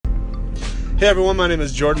Hey everyone, my name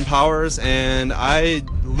is Jordan Powers, and I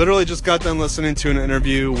literally just got done listening to an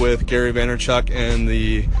interview with Gary Vaynerchuk and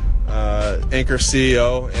the Anchor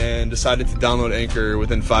CEO, and decided to download Anchor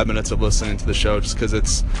within 5 minutes of listening to the show, just because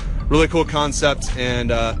it's a really cool concept.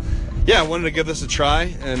 And I wanted to give this a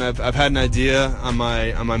try, and I've had an idea on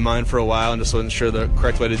my mind for a while, and just wasn't sure the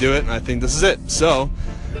correct way to do it, and I think this is it. So,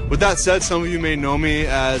 with that said, some of you may know me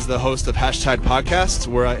as the host of Hashtag Podcast,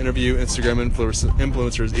 where I interview Instagram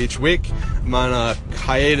influencers each week. I'm on a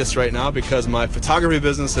hiatus right now because my photography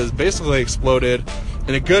business has basically exploded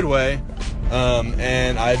in a good way,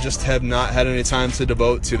 and I just have not had any time to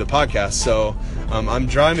devote to the podcast. So I'm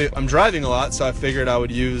driving a lot, so I figured I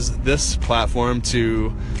would use this platform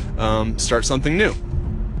to start something new.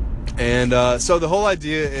 And so the whole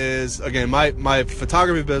idea is, again, my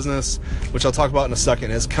photography business, which I'll talk about in a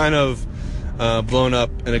second, has kind of blown up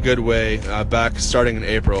in a good way back starting in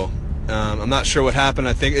April. I'm not sure what happened.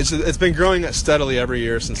 I think it's been growing steadily every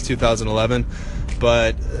year since 2011,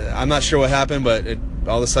 but I'm not sure what happened, but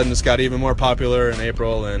all of a sudden it's got even more popular in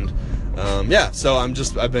April, and so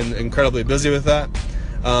I've been incredibly busy with that.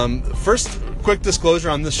 First, quick disclosure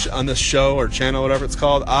on this show or channel, whatever it's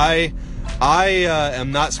called. I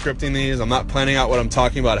am not scripting these. I'm not planning out what I'm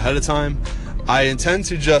talking about ahead of time. I intend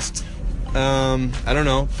to just,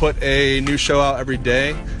 put a new show out every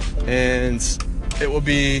day, and it will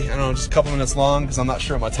be, just a couple minutes long because I'm not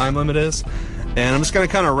sure what my time limit is. And I'm just going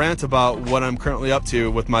to kind of rant about what I'm currently up to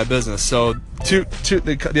with my business. So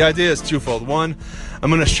the idea is twofold. One, I'm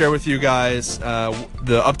going to share with you guys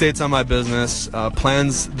the updates on my business,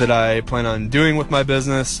 plans that I plan on doing with my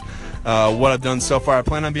business, what I've done so far. I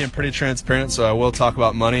plan on being pretty transparent, so I will talk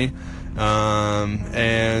about money.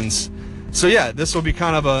 This will be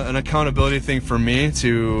kind of an accountability thing for me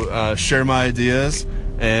to share my ideas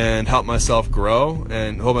and help myself grow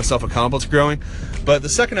and hold myself accountable to growing. But the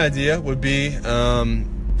second idea would be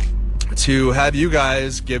to have you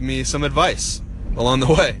guys give me some advice along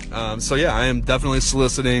the way. I am definitely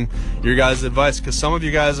soliciting your guys' advice, because some of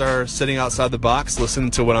you guys are sitting outside the box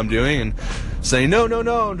listening to what I'm doing and saying, no,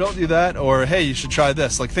 don't do that, or hey, you should try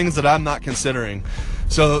this, like things that I'm not considering.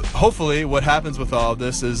 So hopefully what happens with all of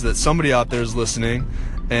this is that somebody out there is listening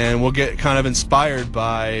and will get kind of inspired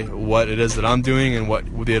by what it is that I'm doing and what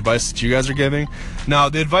the advice that you guys are giving. Now,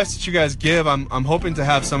 the advice that you guys give, I'm hoping to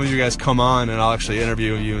have some of you guys come on and I'll actually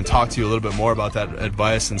interview you and talk to you a little bit more about that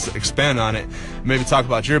advice and expand on it. Maybe talk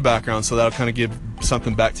about your background, so that'll kind of give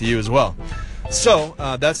something back to you as well. So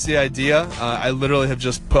that's the idea. I literally have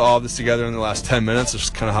just put all this together in the last 10 minutes. It's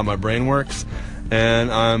just kind of how my brain works, and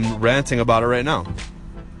I'm ranting about it right now.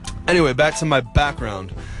 Anyway, back to my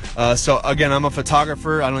background. So again, I'm a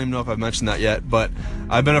photographer. I don't even know if I've mentioned that yet, but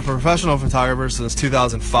I've been a professional photographer since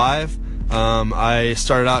 2005. I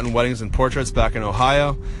started out in weddings and portraits back in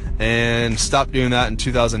Ohio, and stopped doing that in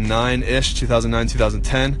 2009,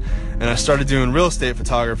 2010, and I started doing real estate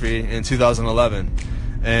photography in 2011.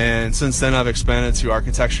 And since then I've expanded to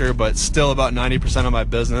architecture, but still about 90% of my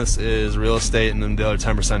business is real estate, and then the other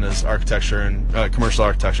 10% is architecture and commercial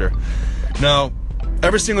architecture. Now,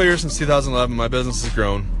 every single year since 2011, my business has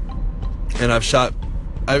grown, and I've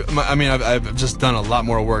just done a lot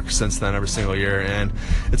more work since then every single year. And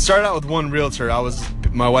it started out with one realtor.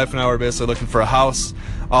 My wife and I were basically looking for a house.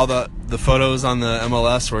 All the photos on the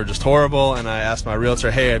MLS were just horrible, and I asked my realtor,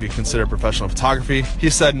 hey, have you considered professional photography? He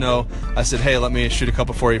said no. I said, hey, let me shoot a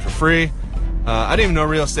couple for you for free. I didn't even know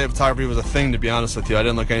real estate photography was a thing, to be honest with you. I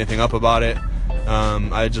didn't look anything up about it.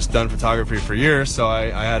 I had just done photography for years, so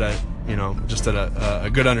I had a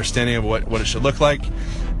good understanding of what it should look like.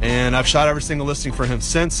 And I've shot every single listing for him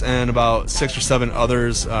since, and about 6 or 7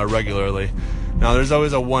 others regularly. Now, there's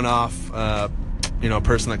always a one-off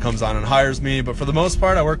person that comes on and hires me, but for the most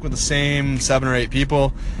part I work with the same 7 or 8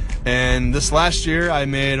 people. And this last year I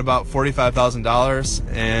made about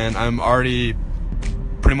 $45,000, and I'm already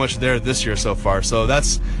pretty much there this year so far. So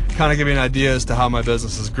that's kind of giving an idea as to how my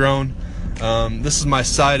business has grown. This is my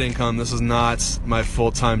side income. This is not my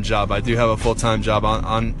full-time job. I do have a full-time job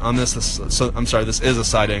on this. This is a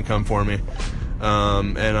side income for me.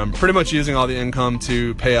 And I'm pretty much using all the income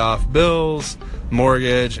to pay off bills,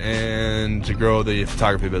 mortgage, and to grow the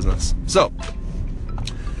photography business. So,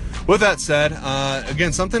 with that said,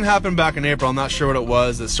 again, something happened back in April. I'm not sure what it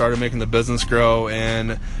was that started making the business grow,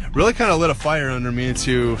 and really kind of lit a fire under me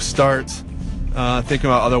to start thinking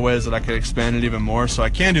about other ways that I could expand it even more, so I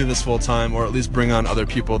can do this full time, or at least bring on other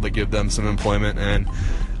people to give them some employment and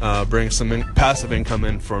bring some passive income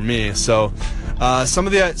in for me. So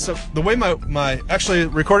the way my actually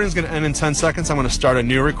recording is going to end in 10 seconds. I'm going to start a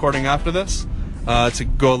new recording after this to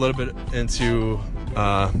go a little bit into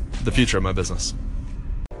the future of my business.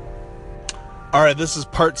 All right, this is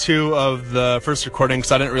part 2 of the first recording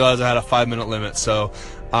because I didn't realize I had a 5-minute limit. So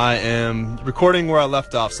I am recording where I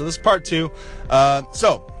left off. So this is part 2.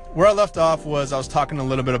 So where I left off was I was talking a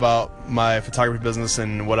little bit about my photography business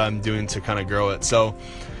and what I'm doing to kind of grow it. So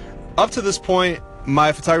up to this point,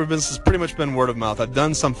 my photography business has pretty much been word of mouth. I've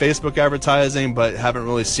done some Facebook advertising, but haven't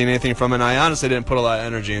really seen anything from it. And I honestly didn't put a lot of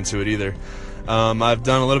energy into it either. I've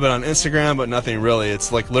done a little bit on Instagram, but nothing really.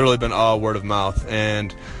 It's like literally been all word of mouth.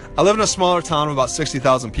 And I live in a smaller town of about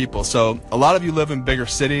 60,000 people, so a lot of you live in bigger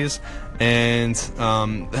cities, and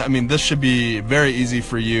I mean, this should be very easy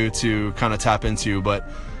for you to kind of tap into. But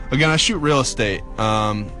again, I shoot real estate.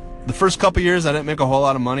 The first couple years I didn't make a whole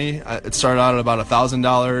lot of money. It started out at about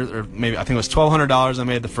 $1,000, or maybe I think it was $1,200 I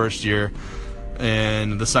made the first year,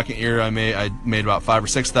 and the second year I made about $5,000 or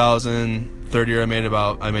 $6,000. Third year I made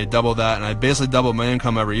double that, and I basically doubled my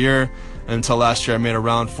income every year until last year I made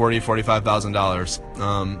around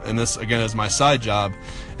 $40,000-$45,000. And this again is my side job.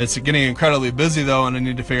 It's getting incredibly busy though, and I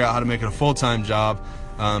need to figure out how to make it a full-time job.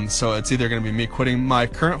 So it's either going to be me quitting my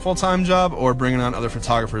current full-time job or bringing on other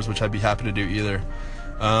photographers, which I'd be happy to do either.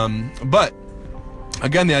 But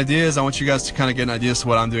again, the idea is I want you guys to kind of get an idea as to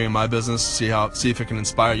what I'm doing in my business, see if it can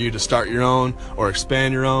inspire you to start your own or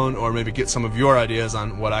expand your own, or maybe get some of your ideas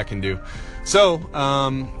on what I can do. So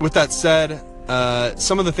with that said,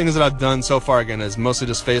 some of the things that I've done so far, again, is mostly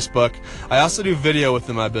just Facebook. I also do video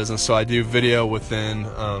within my business, so I do video within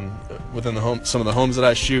the home, some of the homes that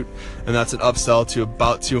I shoot, and that's an upsell to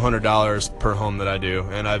about $200 per home that I do.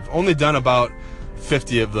 And I've only done about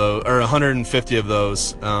 50 of those, or 150 of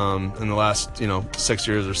those, in the last 6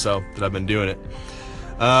 years or so that I've been doing it.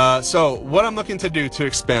 So what I'm looking to do to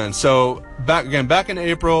expand. So back in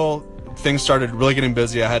April, things started really getting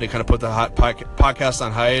busy. I had to kind of put the podcast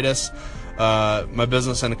on hiatus. My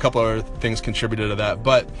business and a couple other things contributed to that.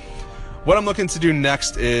 But what I'm looking to do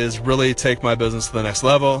next is really take my business to the next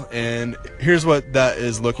level. And here's what that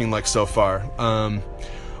is looking like so far.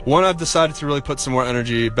 One, I've decided to really put some more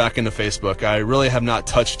energy back into Facebook. I really have not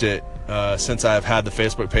touched it since I've had the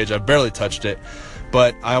Facebook page. I've barely touched it.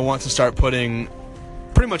 But I want to start putting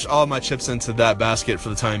pretty much all of my chips into that basket for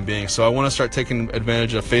the time being. So I want to start taking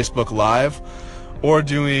advantage of Facebook Live, or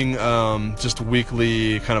doing just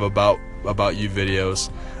weekly kind of about you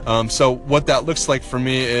videos. So what that looks like for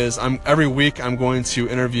me is every week I'm going to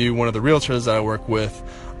interview one of the realtors that I work with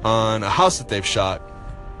on a house that they've shot.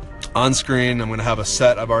 On screen, I'm going to have a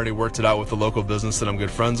set. I've already worked it out with the local business that I'm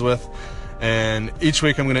good friends with. And each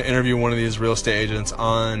week I'm going to interview one of these real estate agents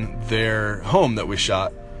on their home that we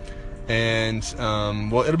shot. And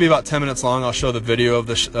well, it'll be about 10 minutes long. I'll show the video of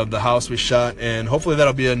the house we shot, and hopefully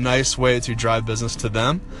that'll be a nice way to drive business to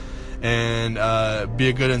them, and be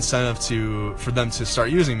a good incentive for them to start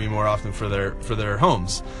using me more often for their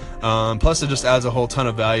homes. Plus, it just adds a whole ton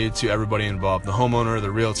of value to everybody involved: the homeowner,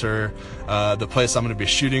 the realtor, the place I'm going to be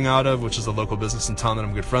shooting out of, which is a local business in town that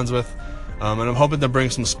I'm good friends with. And I'm hoping to bring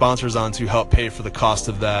some sponsors on to help pay for the cost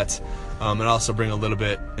of that, and also bring a little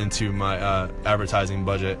bit into my advertising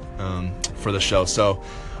budget for the show. So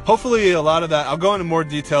hopefully a lot of that, I'll go into more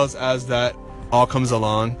details as that all comes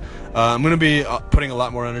along. I'm going to be putting a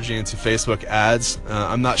lot more energy into Facebook ads.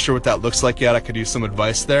 I'm not sure what that looks like yet. I could use some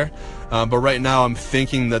advice there. But right now I'm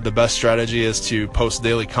thinking that the best strategy is to post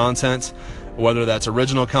daily content, whether that's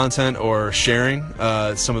original content or sharing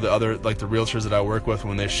some of the other, like the realtors that I work with,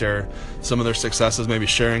 when they share some of their successes, maybe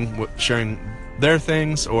sharing their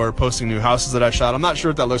things, or posting new houses that I shot. I'm not sure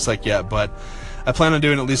what that looks like yet, but I plan on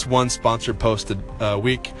doing at least one sponsored post a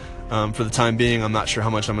week for the time being. I'm not sure how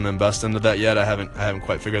much I'm going to invest into that yet. I haven't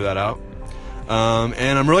quite figured that out.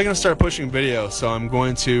 And I'm really going to start pushing video. So I'm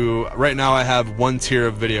going to, right now I have one tier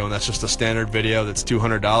of video, and that's just a standard video that's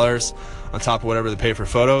 $200 on top of whatever they pay for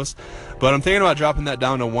photos. But I'm thinking about dropping that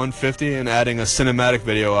down to $150 and adding a cinematic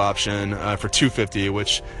video option for $250,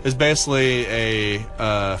 which is basically a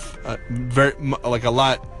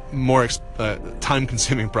lot more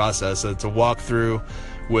time-consuming process. It's a walkthrough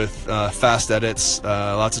with fast edits,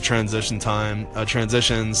 lots of transitions.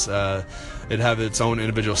 It'd have its own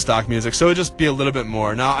individual stock music, so it'd just be a little bit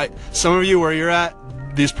more. Now, some of you where you're at,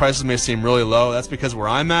 these prices may seem really low. That's because where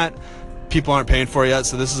I'm at, people aren't paying for it yet,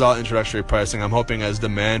 so this is all introductory pricing. I'm hoping as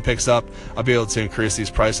demand picks up, I'll be able to increase these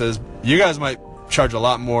prices. You guys might charge a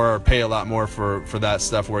lot more or pay a lot more for that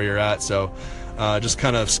stuff where you're at, so just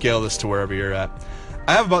kind of scale this to wherever you're at.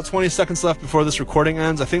 I have about 20 seconds left before this recording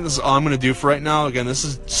ends. I think this is all I'm going to do for right now. Again, this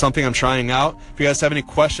is something I'm trying out. If you guys have any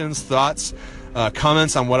questions, thoughts,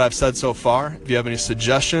 comments on what I've said so far, if you have any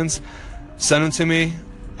suggestions, send them to me.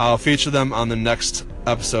 I'll feature them on the next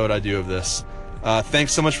episode I do of this.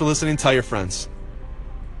 Thanks so much for listening. Tell your friends.